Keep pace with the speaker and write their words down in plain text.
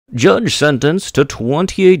Judge sentenced to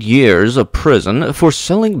 28 years of prison for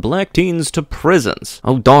selling black teens to prisons.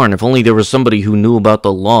 Oh darn, if only there was somebody who knew about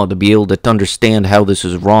the law to be able to understand how this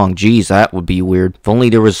is wrong. Geez, that would be weird. If only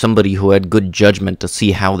there was somebody who had good judgment to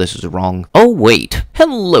see how this is wrong. Oh wait.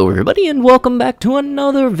 Hello everybody and welcome back to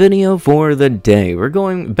another video for the day. We're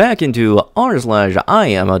going back into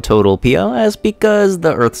r/iamatotalpiece because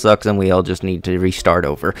the earth sucks and we all just need to restart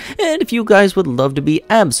over. And if you guys would love to be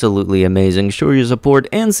absolutely amazing, show your support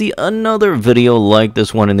and see another video like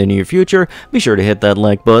this one in the near future, be sure to hit that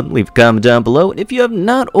like button, leave a comment down below, and if you have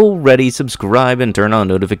not already, subscribe and turn on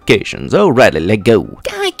notifications. Alrighty, let's go.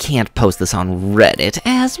 I can't post this on Reddit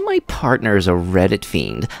as my partner is a Reddit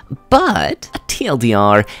fiend, but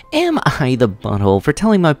TLDR, am I the butthole for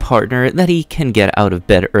telling my partner that he can get out of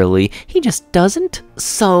bed early? He just doesn't?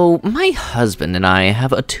 So, my husband and I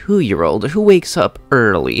have a 2-year-old who wakes up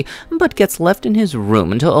early, but gets left in his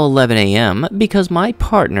room until 11 AM because my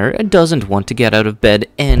partner doesn't want to get out of bed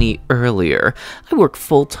any earlier. I work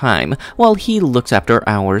full-time while he looks after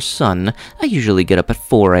our son. I usually get up at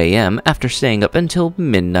 4 AM after staying up until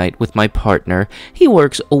midnight with my partner. He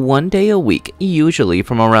works 1 day a week, usually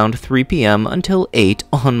from around 3 PM until 8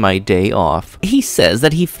 on my day off. He says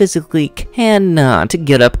that he physically cannot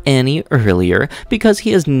get up any earlier because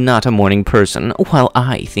he is not a morning person, while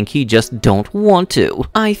I think he just don't want to.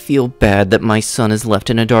 I feel bad that my son is left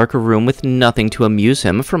in a dark room with nothing to amuse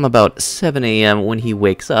him from about 7 AM when he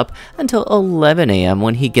wakes up until 11 AM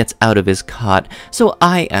when he gets out of his cot, so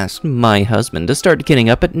I asked my husband to start getting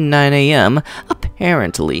up at 9 AM.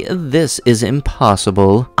 Apparently, this is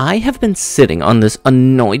impossible. I have been sitting on this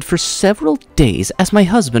annoyed for several days as my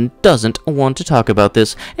husband doesn't want to talk about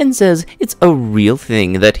this and says it's a real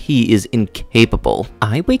thing that he is incapable.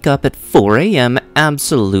 I wake up at 4 AM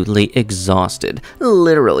absolutely exhausted,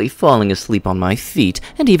 literally falling asleep on my feet,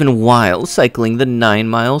 and even while cycling the 9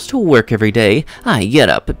 miles to work every day, I get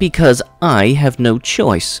up because I have no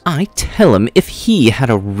choice. I tell him if he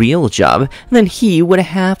had a real job, then he would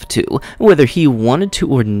have to, whether he wanted to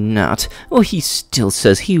or not. Well, he still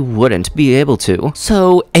says he wouldn't be able to.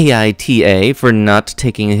 So, AITA for not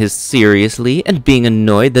taking his seriously and being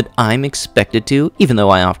annoyed that I'm expected to, even though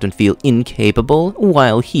I often feel incapable,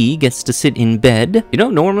 while he gets to sit in bed. You know,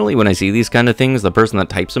 normally when I see these kind of things, the person that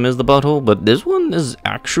types them is the butthole, but this one is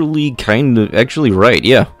actually right,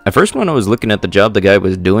 yeah. At first when I was looking at the job the guy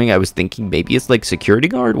was doing, I was thinking maybe it's like security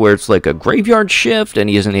guard, where it's like a graveyard shift and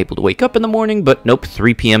he isn't able to wake up in the morning, but nope,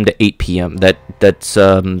 3 PM to 8 PM. That's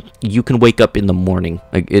you can wake up in the morning.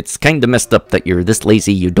 Like, it's kind of messed up that you're this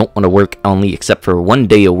lazy, you don't want to work only except for 1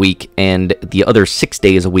 day a week, and the other 6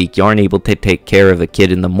 days a week you aren't able to take care of the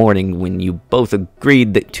kid in the morning when you both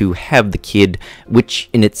agreed to have the kid, which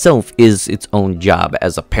in itself is its own job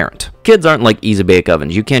as a parent. Kids aren't like easy bake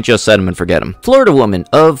ovens, you can't just set them and forget them. Florida woman,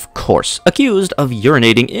 of course, accused of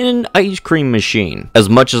urinating in an ice cream machine. As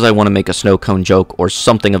much as I want to make a snow cone joke or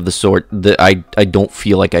something of the sort, I don't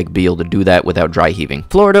feel like I'd be able to do that without dry heaving.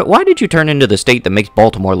 Florida, why did you turn into the state that makes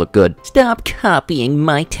Baltimore look good? Stop copying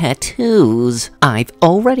my tattoos. I've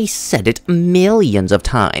already said it millions of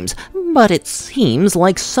times, but it seems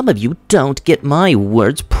like some of you don't get my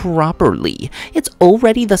words properly. It's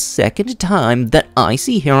already the second time that I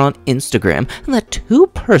see here on Instagram that 2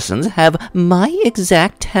 persons have my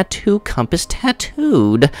exact tattoo compass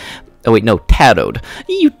tattooed. Oh wait, no, tattooed.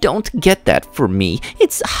 You don't get that from me.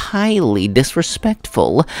 It's highly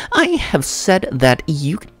disrespectful. I have said that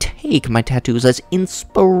you can take my tattoos as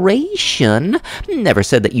inspiration. Never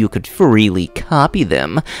said that you could freely copy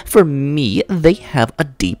them. For me, they have a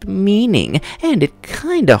deep meaning, and it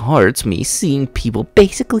kinda hurts me seeing people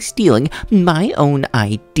basically stealing my own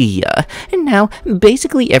idea. And now,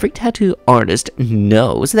 basically every tattoo artist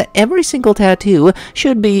knows that every single tattoo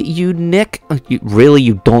should be unique. Really,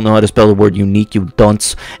 you don't know how to spell the word unique, you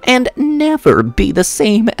dunce, and never be the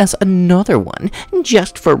same as another one,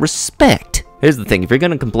 just for respect. Here's the thing, if you're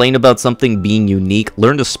gonna complain about something being unique,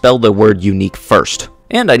 learn to spell the word unique first.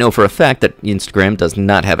 And I know for a fact that Instagram does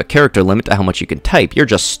not have a character limit to how much you can type, you're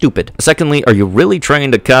just stupid. Secondly, are you really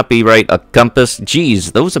trying to copyright a compass?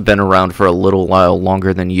 Geez, those have been around for a little while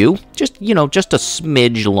longer than you. Just, you know, just a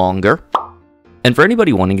smidge longer. And for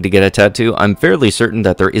anybody wanting to get a tattoo, I'm fairly certain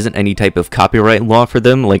that there isn't any type of copyright law for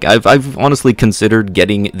them. Like, I've honestly considered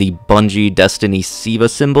getting the Bungie Destiny Siva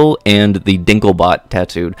symbol and the Dinklebot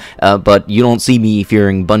tattooed, but you don't see me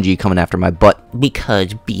fearing Bungie coming after my butt.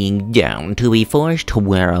 Because being down to be forced to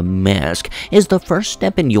wear a mask is the first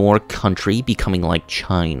step in your country becoming like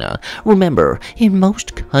China. Remember, in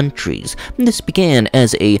most countries, this began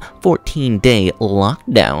as a 14-day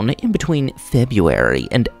lockdown in between February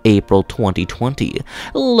and April 2020. 2020.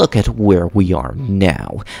 Look at where we are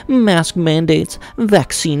now. Mask mandates,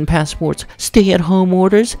 vaccine passports, stay-at-home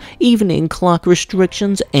orders, evening clock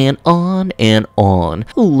restrictions, and on and on.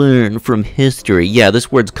 Learn from history. Yeah,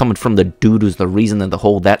 this word's coming from the dude who's the reason that the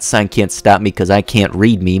whole "that sign can't stop me because I can't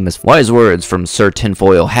read" meme is wise words from Sir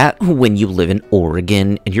Tinfoil Hat. When you live in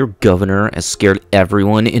Oregon and your governor has scared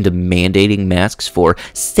everyone into mandating masks for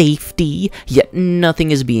safety, yet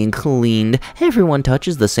nothing is being cleaned, everyone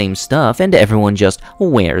touches the same stuff and everyone just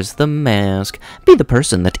wears the mask. Be the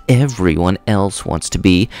person that everyone else wants to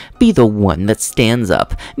be. Be the one that stands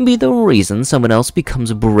up. Be the reason someone else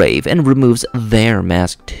becomes brave and removes their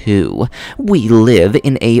mask too. We live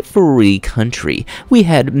in a free country. We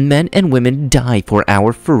had men and women die for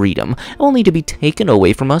our freedom, only to be taken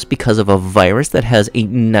away from us because of a virus that has a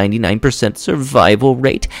 99% survival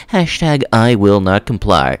rate. Hashtag I will not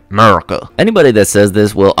comply. America. Anybody that says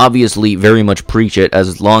this will obviously very much preach it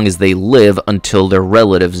as long as they live until their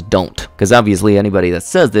relatives don't. Because obviously anybody that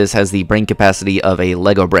says this has the brain capacity of a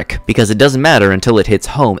Lego brick. Because it doesn't matter until it hits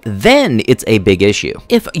home, then it's a big issue.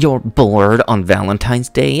 If you're bored on Valentine's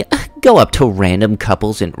Day, go up to random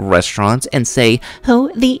couples in restaurants and say,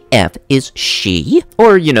 "Who the F is she?"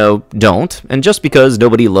 Or, you know, don't. And just because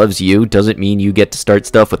nobody loves you doesn't mean you get to start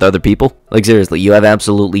stuff with other people. Like seriously, you have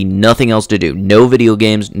absolutely nothing else to do. No video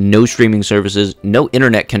games, no streaming services, no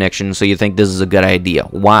internet connection, so you think this is a good idea.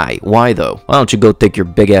 Why? Why though? Why don't you go take your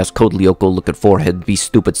big ass Kodlioko looking forehead and be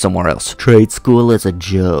stupid somewhere else? Trade school is a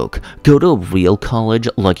joke. Go to a real college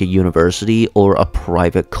like a university or a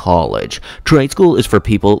private college. Trade school is for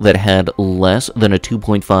people that had less than a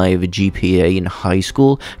 2.5 GPA in high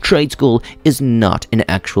school. Trade school is not an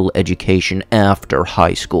actual education after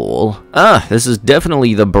high school. Ah, this is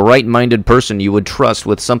definitely the bright-minded person you would trust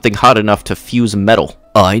with something hot enough to fuse metal.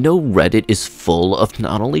 I know Reddit is full of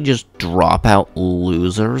not only just dropout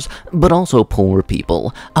losers, but also poor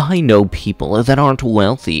people. I know people that aren't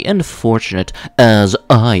wealthy and fortunate as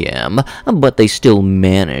I am, but they still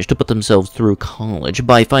manage to put themselves through college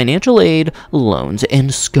by financial aid, loans,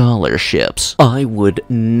 and scholarships. I would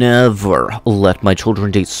never let my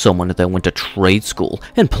children date someone that went to trade school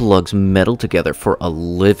and plugs metal together for a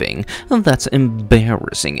living. That's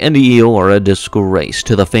embarrassing, and you're a disgrace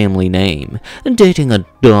to the family name. Dating a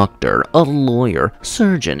doctor, a lawyer,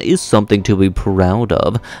 surgeon is something to be proud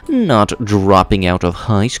of, not dropping out of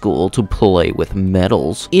high school to play with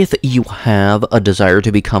metals. If you have a desire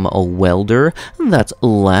to become a welder, that's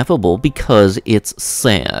laughable because it's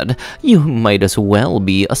sad. You might as well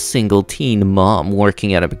be a single teen mom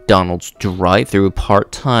working at a McDonald's drive-thru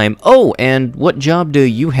part-time. Oh, and what job do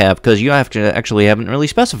you have? Because you actually haven't really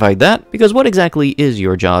specified that. Because what exactly is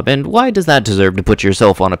your job, and why does that deserve to put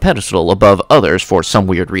yourself on a pedestal above others for some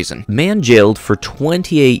weird reason? Man jailed for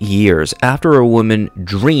 28 years after a woman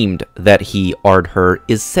dreamed that he ard her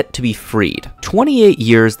is set to be freed. 28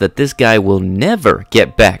 years that this guy will never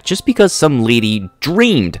get back just because some lady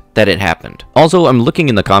dreamed that it happened. Also, I'm looking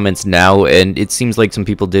in the comments now, and it seems like some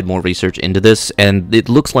people did more research into this, and it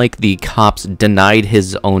looks like the cops denied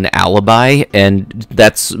his own alibi, and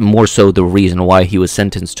that's more so the reason why he was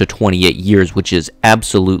sentenced to 28 years, which is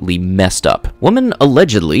absolutely messed up. Woman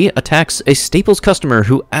allegedly attacks a Staples customer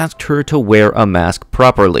who asked her to wear a mask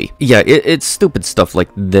properly. Yeah, it's stupid stuff like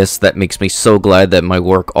this that makes me so glad that my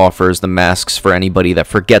work offers the masks for anybody that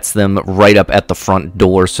forgets them right up at the front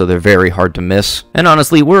door, so they're very hard to miss. And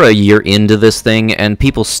honestly, we're a year into this thing, and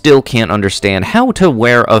people still can't understand how to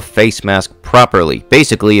wear a face mask properly.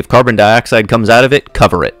 Basically, if carbon dioxide comes out of it,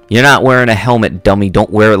 cover it. You're not wearing a helmet, dummy. Don't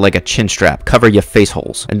wear it like a chin strap. Cover your face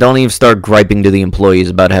holes. And don't even start griping to the employees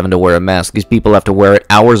about having to wear a mask. These people have to wear it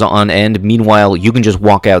hours on end. Meanwhile, you can just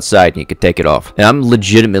walk outside and you can take it off. And I'm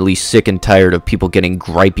legitimately sick and tired of people getting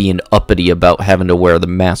gripey and uppity about having to wear the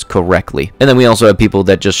mask correctly. And then we also have people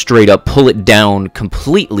that just straight up pull it down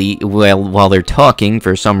completely while they're talking.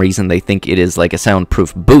 For some reason, they think it is like a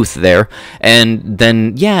soundproof booth there. And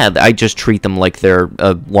then, yeah, I just treat them like they're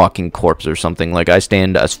a walking corpse or something. Like I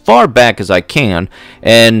stand as far back as I can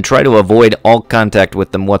and try to avoid all contact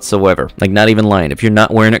with them whatsoever. Like, not even lying. If you're not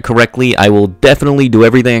wearing it correctly, I will definitely do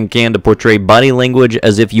everything I can to portray body language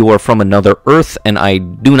as if you are from another Earth, and I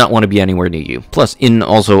do not want to be anywhere near you. Plus, in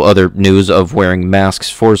also other news of wearing masks,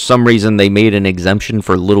 for some reason they made an exemption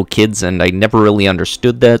for little kids, and I never really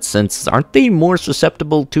understood that, since aren't they more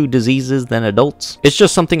susceptible to diseases than adults? It's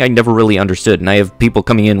just something I never really understood, and I have people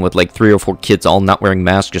coming in with like 3 or 4 kids all not wearing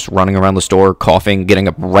masks, just running around the store, coughing, getting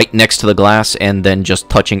a right next to the glass and then just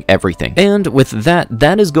touching everything. And with that,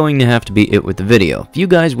 that is going to have to be it with the video. If you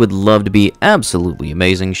guys would love to be absolutely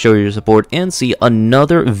amazing, show your support, and see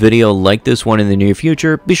another video like this one in the near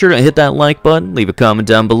future, be sure to hit that like button, leave a comment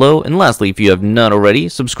down below, and lastly, if you have not already,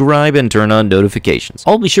 subscribe and turn on notifications.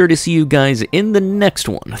 I'll be sure to see you guys in the next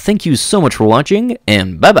one. Thank you so much for watching,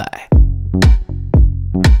 and bye-bye.